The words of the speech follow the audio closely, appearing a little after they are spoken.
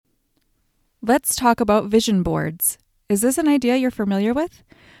Let's talk about vision boards. Is this an idea you're familiar with?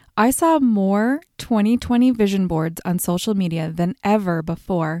 I saw more 2020 vision boards on social media than ever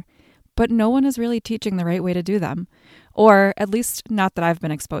before, but no one is really teaching the right way to do them, or at least not that I've been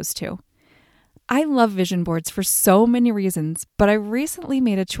exposed to. I love vision boards for so many reasons, but I recently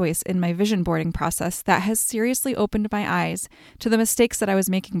made a choice in my vision boarding process that has seriously opened my eyes to the mistakes that I was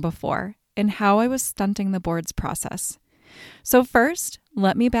making before and how I was stunting the board's process. So first,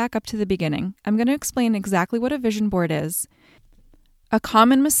 let me back up to the beginning. I'm going to explain exactly what a vision board is, a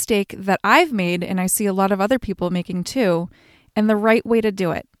common mistake that I've made and I see a lot of other people making too, and the right way to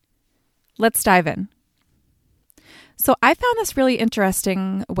do it. Let's dive in. So I found this really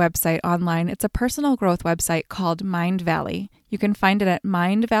interesting website online. It's a personal growth website called Mindvalley. You can find it at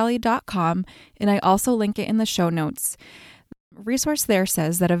mindvalley.com, and I also link it in the show notes. The resource there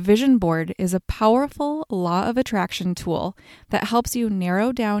says that a vision board is a powerful law of attraction tool that helps you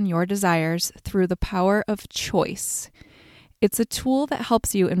narrow down your desires through the power of choice. It's a tool that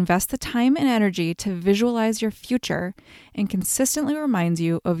helps you invest the time and energy to visualize your future and consistently reminds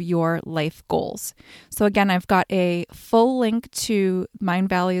you of your life goals. So again, I've got a full link to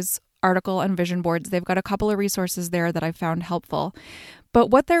Mindvalley's article on vision boards. They've got a couple of resources there that I found helpful. But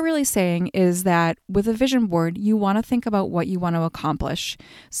what they're really saying is that with a vision board, you want to think about what you want to accomplish.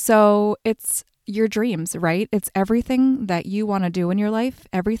 So it's your dreams, right? It's everything that you want to do in your life,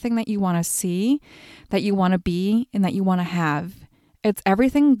 everything that you want to see, that you want to be, and that you want to have. It's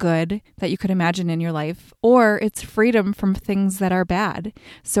everything good that you could imagine in your life, or it's freedom from things that are bad.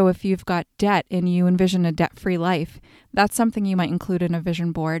 So if you've got debt and you envision a debt-free life, that's something you might include in a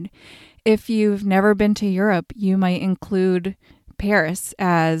vision board. If you've never been to Europe, you might include Paris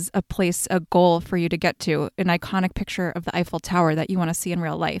as a place, a goal for you to get to, an iconic picture of the Eiffel Tower that you want to see in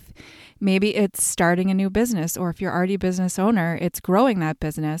real life. Maybe it's starting a new business, or if you're already a business owner, it's growing that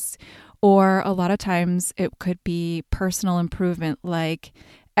business. Or a lot of times it could be personal improvement like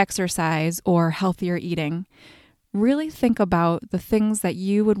exercise or healthier eating. Really think about the things that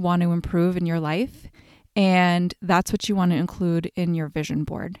you would want to improve in your life, and that's what you want to include in your vision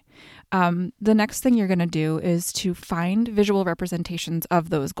board. The next thing you're going to do is to find visual representations of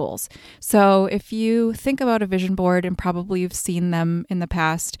those goals. So if you think about a vision board, and probably you've seen them in the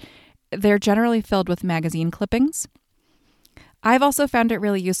past, they're generally filled with magazine clippings. I've also found it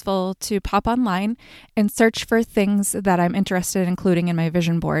really useful to pop online and search for things that I'm interested in including in my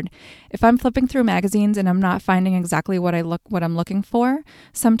vision board. If I'm flipping through magazines and I'm not finding exactly what I'm looking for,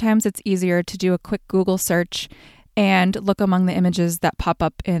 sometimes it's easier to do a quick Google search and look among the images that pop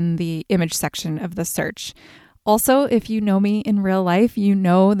up in the image section of the search. Also, if you know me in real life, you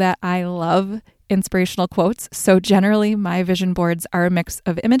know that I love inspirational quotes. So generally, my vision boards are a mix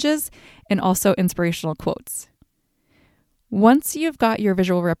of images and also inspirational quotes. Once you've got your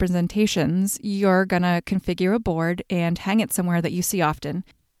visual representations, you're going to configure a board and hang it somewhere that you see often.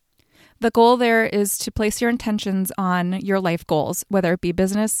 The goal there is to place your intentions on your life goals, whether it be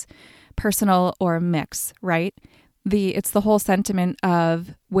business, personal, or a mix, right? It's the whole sentiment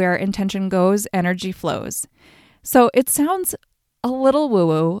of where intention goes, energy flows. So it sounds a little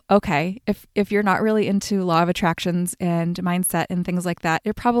woo-woo. Okay, if you're not really into law of attractions and mindset and things like that,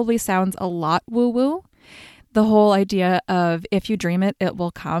 it probably sounds a lot woo-woo. The whole idea of if you dream it, it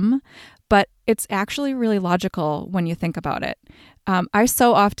will come. But it's actually really logical when you think about it. I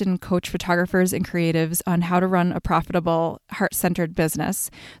so often coach photographers and creatives on how to run a profitable, heart-centered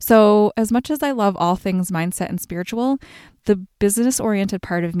business. So as much as I love all things mindset and spiritual, the business-oriented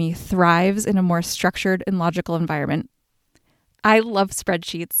part of me thrives in a more structured and logical environment. I love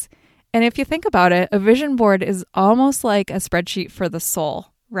spreadsheets. And if you think about it, a vision board is almost like a spreadsheet for the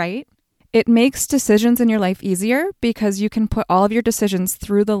soul, right? It makes decisions in your life easier because you can put all of your decisions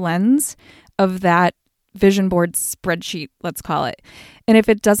through the lens of that vision board spreadsheet, let's call it. And if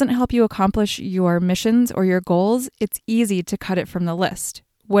it doesn't help you accomplish your missions or your goals, it's easy to cut it from the list,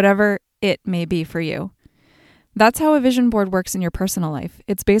 whatever it may be for you. That's how a vision board works in your personal life.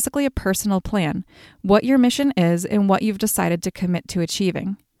 It's basically a personal plan, what your mission is and what you've decided to commit to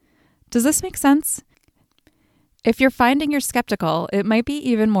achieving. Does this make sense? If you're finding you're skeptical, it might be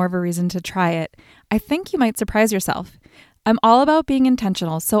even more of a reason to try it. I think you might surprise yourself. I'm all about being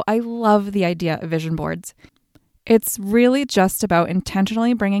intentional, so I love the idea of vision boards. It's really just about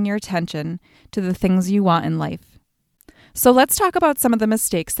intentionally bringing your attention to the things you want in life. So let's talk about some of the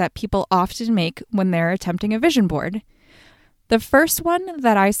mistakes that people often make when they're attempting a vision board. The first one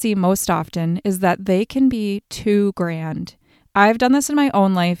that I see most often is that they can be too grand. I've done this in my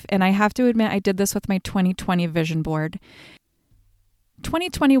own life, and I have to admit I did this with my 2020 vision board.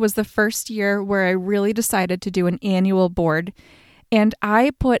 2020 was the first year where I really decided to do an annual board, And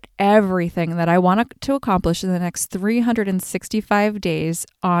I put everything that I want to accomplish in the next 365 days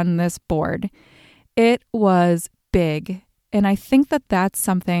on this board. It was big. And I think that that's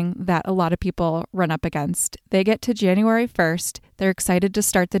something that a lot of people run up against. They get to January 1st. They're excited to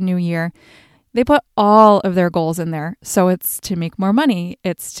start the new year. They put all of their goals in there. So it's to make more money.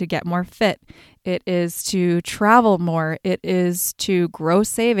 It's to get more fit. It is to travel more. It is to grow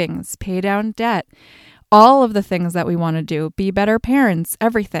savings, pay down debt. All of the things that we want to do, be better parents,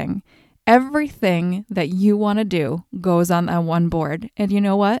 everything. Everything that you want to do goes on that one board. And you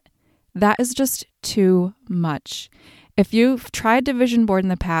know what? That is just too much. If you've tried to vision board in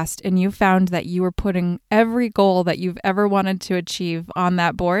the past and you found that you were putting every goal that you've ever wanted to achieve on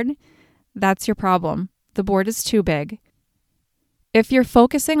that board, that's your problem. The board is too big. If you're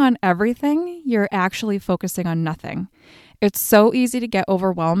focusing on everything, you're actually focusing on nothing. It's so easy to get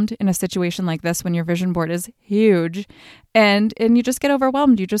overwhelmed in a situation like this when your vision board is huge and you just get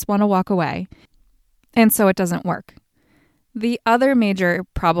overwhelmed. You just want to walk away. And so it doesn't work. The other major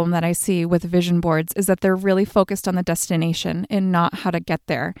problem that I see with vision boards is that they're really focused on the destination and not how to get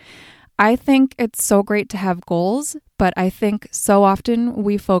there. I think it's so great to have goals, but I think so often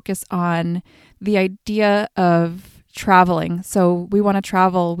we focus on the idea of traveling. So we want to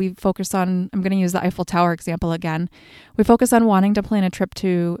travel. We focus on, I'm going to use the Eiffel Tower example again. We focus on wanting to plan a trip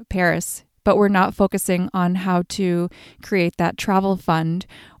to Paris, but we're not focusing on how to create that travel fund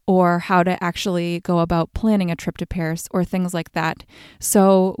or how to actually go about planning a trip to Paris or things like that.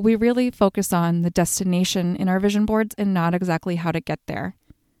 So we really focus on the destination in our vision boards and not exactly how to get there.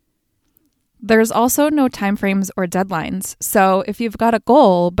 There's also no timeframes or deadlines. So if you've got a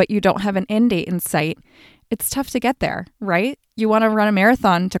goal, but you don't have an end date in sight, it's tough to get there, right? You want to run a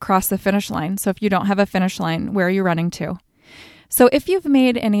marathon to cross the finish line. So if you don't have a finish line, where are you running to? So if you've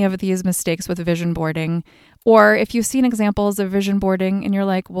made any of these mistakes with vision boarding, or if you've seen examples of vision boarding and you're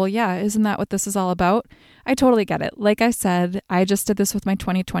like, well, yeah, isn't that what this is all about? I totally get it. Like I said, I just did this with my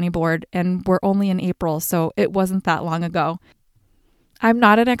 2020 board and we're only in April, so it wasn't that long ago. I'm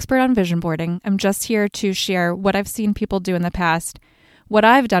not an expert on vision boarding. I'm just here to share what I've seen people do in the past, what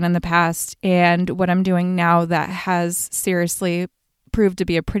I've done in the past, and what I'm doing now that has seriously proved to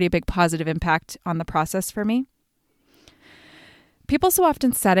be a pretty big positive impact on the process for me. People so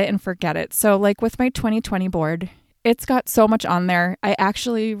often set it and forget it. So like with my 2020 board, it's got so much on there. I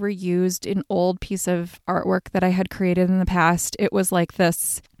actually reused an old piece of artwork that I had created in the past. It was like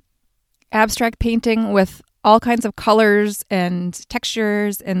this abstract painting with all kinds of colors and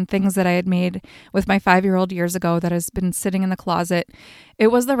textures and things that I had made with my 5-year-old years ago that has been sitting in the closet.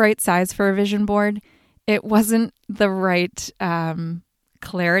 It was the right size for a vision board. It wasn't the right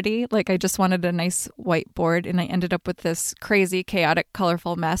clarity. Like I just wanted a nice white board and I ended up with this crazy, chaotic,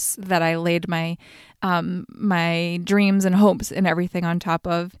 colorful mess that I laid my my dreams and hopes and everything on top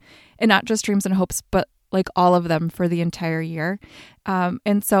of. And not just dreams and hopes, but like all of them for the entire year.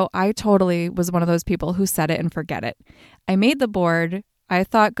 And so I totally was one of those people who set it and forget it. I made the board. I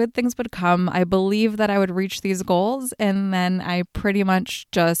thought good things would come. I believed that I would reach these goals. And then I pretty much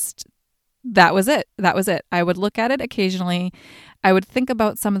just, that was it. That was it. I would look at it occasionally. I would think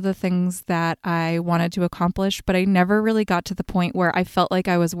about some of the things that I wanted to accomplish, but I never really got to the point where I felt like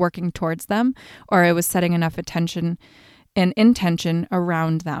I was working towards them or I was setting enough attention and intention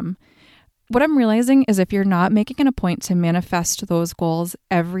around them. What I'm realizing is if you're not making it a point to manifest those goals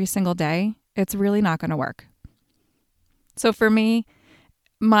every single day, it's really not going to work. So for me,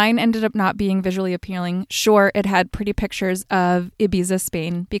 mine ended up not being visually appealing. Sure, it had pretty pictures of Ibiza,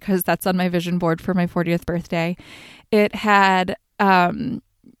 Spain, because that's on my vision board for my 40th birthday. It had,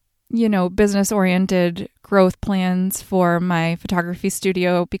 business-oriented growth plans for my photography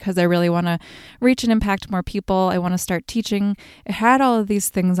studio because I really want to reach and impact more people. I want to start teaching. It had all of these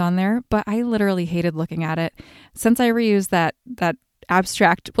things on there, but I literally hated looking at it. Since I reused that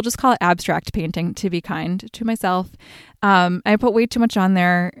abstract, we'll just call it abstract painting to be kind to myself, I put way too much on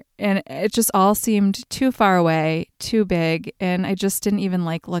there and it just all seemed too far away, too big, and I just didn't even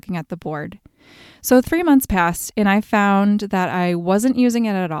like looking at the board. So 3 months passed and I found that I wasn't using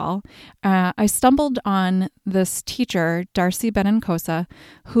it at all. I stumbled on this teacher, Darcy Benencosa,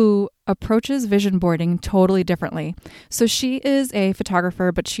 who approaches vision boarding totally differently. So she is a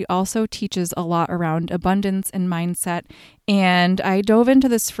photographer, but she also teaches a lot around abundance and mindset. And I dove into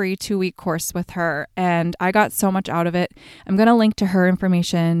this free 2-week course with her and I got so much out of it. I'm going to link to her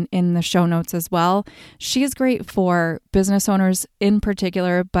information in the show notes as well. She is great for business owners in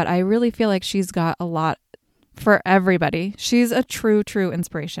particular, but I really feel like she's got a lot for everybody. She's a true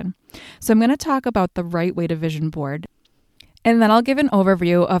inspiration. So I'm going to talk about the right way to vision board. And then I'll give an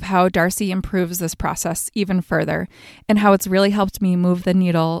overview of how Darcy improves this process even further and how it's really helped me move the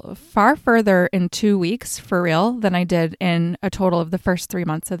needle far further in 2 weeks for real than I did in a total of the first 3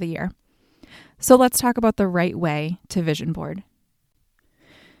 months of the year. So let's talk about the right way to vision board.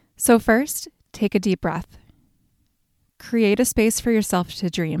 So first, take a deep breath. Create a space for yourself to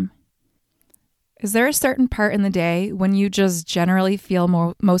dream. Is there a certain part in the day when you just generally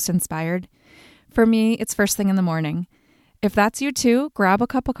feel most inspired? For me, it's first thing in the morning. If that's you too, grab a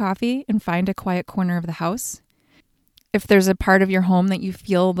cup of coffee and find a quiet corner of the house. If there's a part of your home that you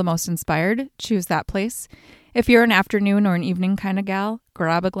feel the most inspired, choose that place. If you're an afternoon or an evening kind of gal,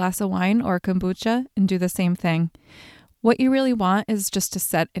 grab a glass of wine or kombucha and do the same thing. What you really want is just to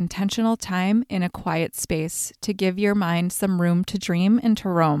set intentional time in a quiet space to give your mind some room to dream and to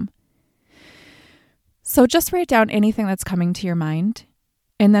roam. So just write down anything that's coming to your mind,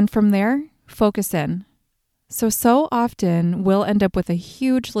 and then from there, focus in. So often we'll end up with a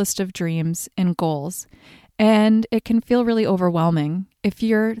huge list of dreams and goals, and it can feel really overwhelming. If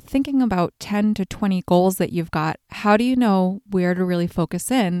you're thinking about 10 to 20 goals that you've got, how do you know where to really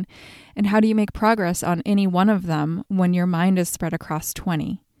focus in? And how do you make progress on any one of them when your mind is spread across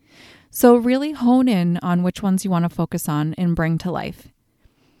 20? So really hone in on which ones you want to focus on and bring to life.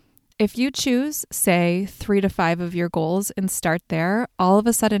 If you choose, say, 3 to 5 of your goals and start there, all of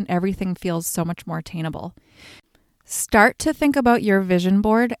a sudden everything feels so much more attainable. Start to think about your vision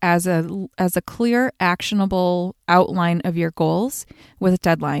board as a clear, actionable outline of your goals with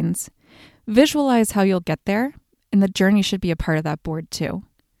deadlines. Visualize how you'll get there, and the journey should be a part of that board too.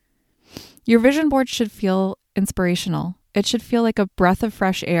 Your vision board should feel inspirational. It should feel like a breath of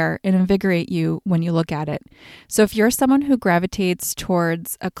fresh air and invigorate you when you look at it. So if you're someone who gravitates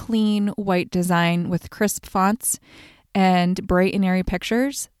towards a clean, white design with crisp fonts and bright and airy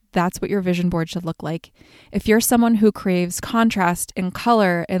pictures, that's what your vision board should look like. If you're someone who craves contrast and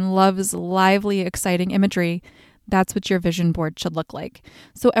color and loves lively, exciting imagery, that's what your vision board should look like.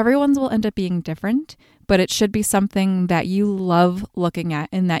 So everyone's will end up being different, but it should be something that you love looking at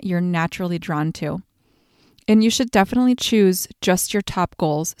and that you're naturally drawn to. And you should definitely choose just your top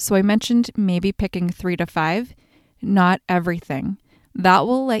goals. So I mentioned maybe picking 3 to 5, not everything. That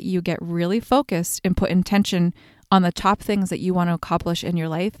will let you get really focused and put intention on the top things that you want to accomplish in your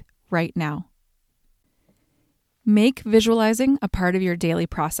life right now. Make visualizing a part of your daily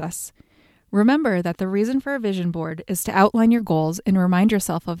process. Remember that the reason for a vision board is to outline your goals and remind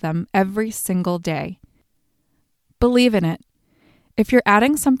yourself of them every single day. Believe in it. If you're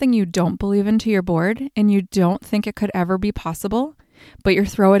adding something you don't believe into your board and you don't think it could ever be possible, but you're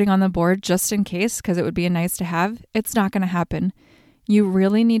throwing it on the board just in case because it would be a nice to have, it's not going to happen. You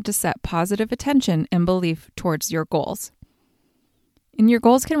really need to set positive attention and belief towards your goals. And your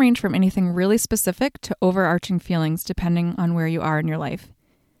goals can range from anything really specific to overarching feelings depending on where you are in your life.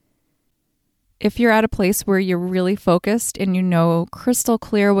 If you're at a place where you're really focused and you know crystal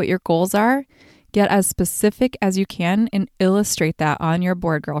clear what your goals are, get as specific as you can and illustrate that on your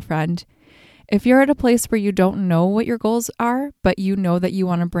board, girlfriend. If you're at a place where you don't know what your goals are, but you know that you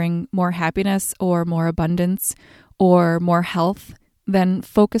want to bring more happiness or more abundance or more health, then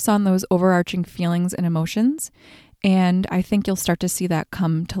focus on those overarching feelings and emotions. And I think you'll start to see that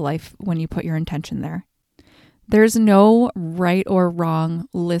come to life when you put your intention there. There's no right or wrong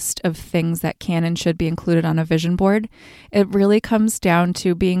list of things that can and should be included on a vision board. It really comes down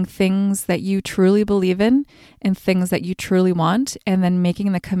to being things that you truly believe in and things that you truly want, and then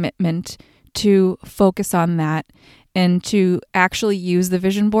making the commitment to focus on that and to actually use the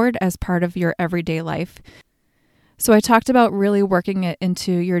vision board as part of your everyday life. So I talked about really working it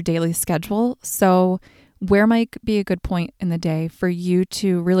into your daily schedule. So where might be a good point in the day for you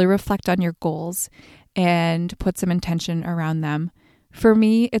to really reflect on your goals and put some intention around them? For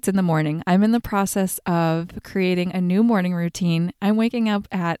me, it's in the morning. I'm in the process of creating a new morning routine. I'm waking up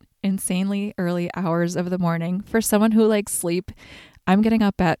at insanely early hours of the morning. For someone who likes sleep, I'm getting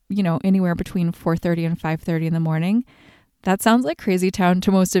up at, anywhere between 4:30 and 5:30 in the morning. That sounds like crazy town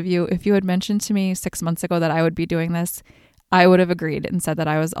to most of you. If you had mentioned to me 6 months ago that I would be doing this, I would have agreed and said that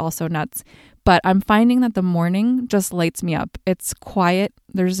I was also nuts. But I'm finding that the morning just lights me up. It's quiet.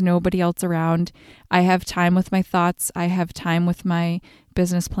 There's nobody else around. I have time with my thoughts. I have time with my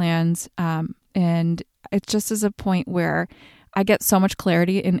business plans. And it just is a point where I get so much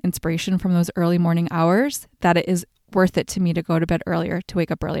clarity and inspiration from those early morning hours that it is worth it to me to go to bed earlier, to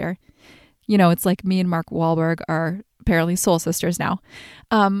wake up earlier. It's like me and Mark Wahlberg are apparently soul sisters now.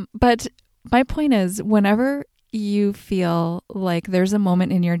 But my point is, whenever you feel like there's a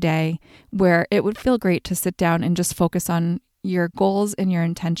moment in your day where it would feel great to sit down and just focus on your goals and your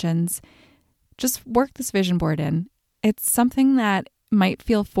intentions, just work this vision board in. It's something that might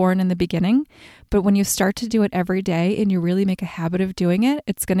feel foreign in the beginning, but when you start to do it every day and you really make a habit of doing it,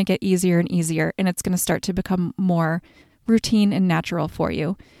 it's going to get easier and easier, and it's going to start to become more routine and natural for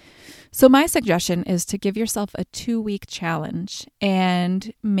you. So my suggestion is to give yourself a 2-week challenge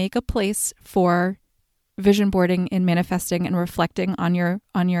and make a place for vision boarding and manifesting and reflecting on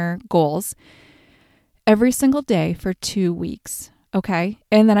your goals every single day for 2 weeks. Okay.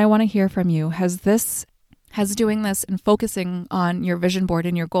 And then I want to hear from you. Has doing this and focusing on your vision board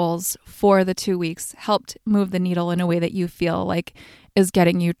and your goals for the 2 weeks helped move the needle in a way that you feel like is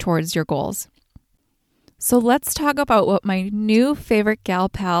getting you towards your goals? So let's talk about what my new favorite gal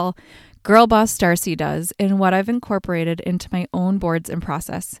pal, Girl Boss Darcy, does and what I've incorporated into my own boards and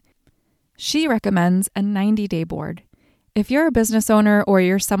process. She recommends a 90-day board. If you're a business owner or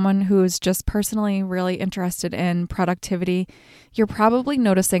you're someone who's just personally really interested in productivity, you're probably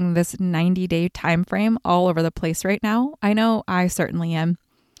noticing this 90-day time frame all over the place right now. I know I certainly am.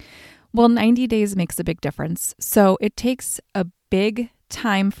 Well, 90 days makes a big difference. So it takes a big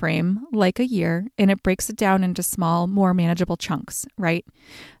time frame like a year and it breaks it down into small, more manageable chunks, right?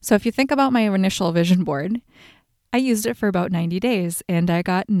 So if you think about my initial vision board, I used it for about 90 days and I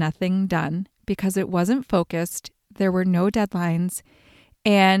got nothing done because it wasn't focused. There were no deadlines,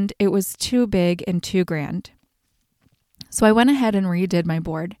 and it was too big and too grand. So I went ahead and redid my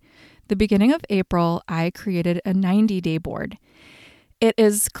board. The beginning of April, I created a 90-day board. It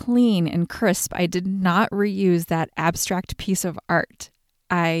is clean and crisp. I did not reuse that abstract piece of art.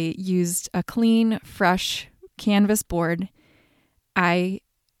 I used a clean, fresh canvas board. I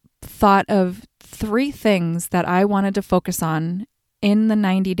thought of 3 things that I wanted to focus on in the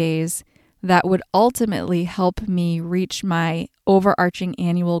 90 days that would ultimately help me reach my overarching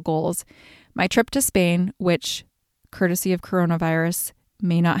annual goals. My trip to Spain, which, courtesy of coronavirus,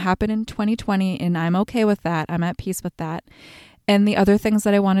 may not happen in 2020, and I'm okay with that. I'm at peace with that. And the other things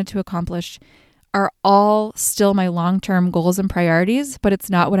that I wanted to accomplish are all still my long-term goals and priorities, but it's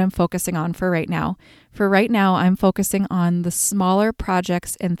not what I'm focusing on for right now. For right now, I'm focusing on the smaller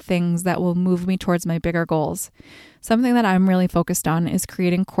projects and things that will move me towards my bigger goals. Something that I'm really focused on is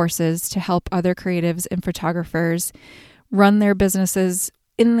creating courses to help other creatives and photographers run their businesses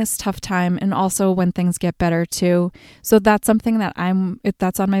in this tough time and also when things get better too. So that's something that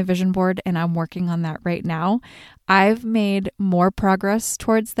that's on my vision board and I'm working on that right now. I've made more progress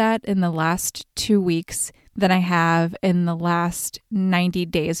towards that in the last 2 weeks than I have in the last 90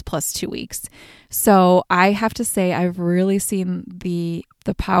 days plus 2 weeks. So I have to say I've really seen the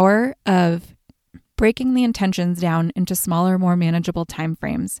power of breaking the intentions down into smaller, more manageable time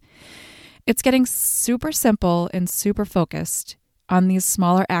frames. It's getting super simple and super focused on these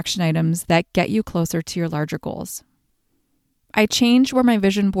smaller action items that get you closer to your larger goals. I changed where my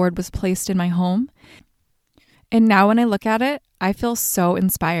vision board was placed in my home, and now when I look at it, I feel so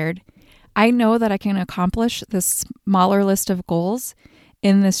inspired. I know that I can accomplish this smaller list of goals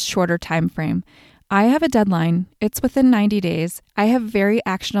in this shorter time frame. I have a deadline. It's within 90 days. I have very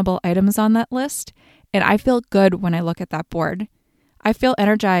actionable items on that list, and I feel good when I look at that board. I feel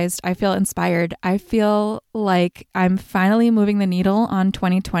energized. I feel inspired. I feel like I'm finally moving the needle on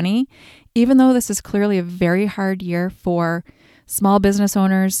 2020, even though this is clearly a very hard year for small business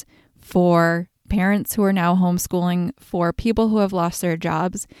owners, for parents who are now homeschooling, for people who have lost their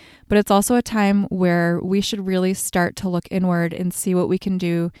jobs. But it's also a time where we should really start to look inward and see what we can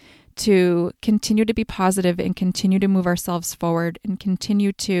do to continue to be positive and continue to move ourselves forward and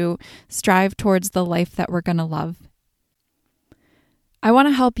continue to strive towards the life that we're going to love. I want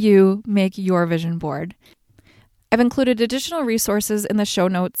to help you make your vision board. I've included additional resources in the show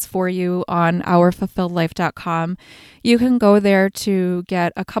notes for you on ourfulfilledlife.com. You can go there to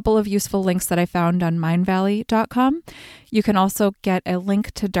get a couple of useful links that I found on mindvalley.com. You can also get a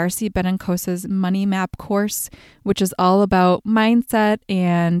link to Darcy Benencosa's Money Map course, which is all about mindset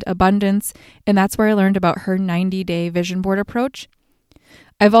and abundance, and that's where I learned about her 90-day vision board approach.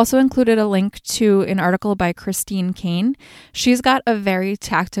 I've also included a link to an article by Christine Kane. She's got a very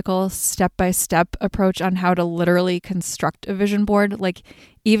tactical step-by-step approach on how to literally construct a vision board, like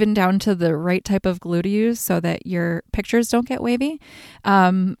even down to the right type of glue to use so that your pictures don't get wavy.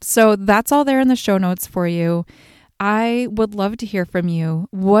 So that's all there in the show notes for you. I would love to hear from you.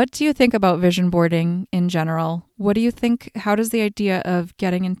 What do you think about vision boarding in general? What do you think? How does the idea of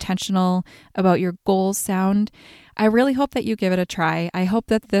getting intentional about your goals sound? I really hope that you give it a try. I hope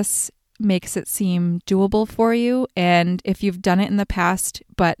that this makes it seem doable for you. And if you've done it in the past,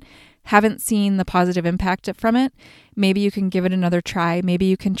 but haven't seen the positive impact from it, maybe you can give it another try. Maybe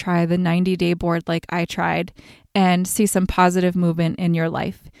you can try the 90-day board like I tried and see some positive movement in your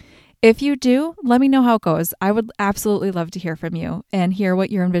life. If you do, let me know how it goes. I would absolutely love to hear from you and hear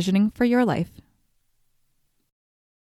what you're envisioning for your life.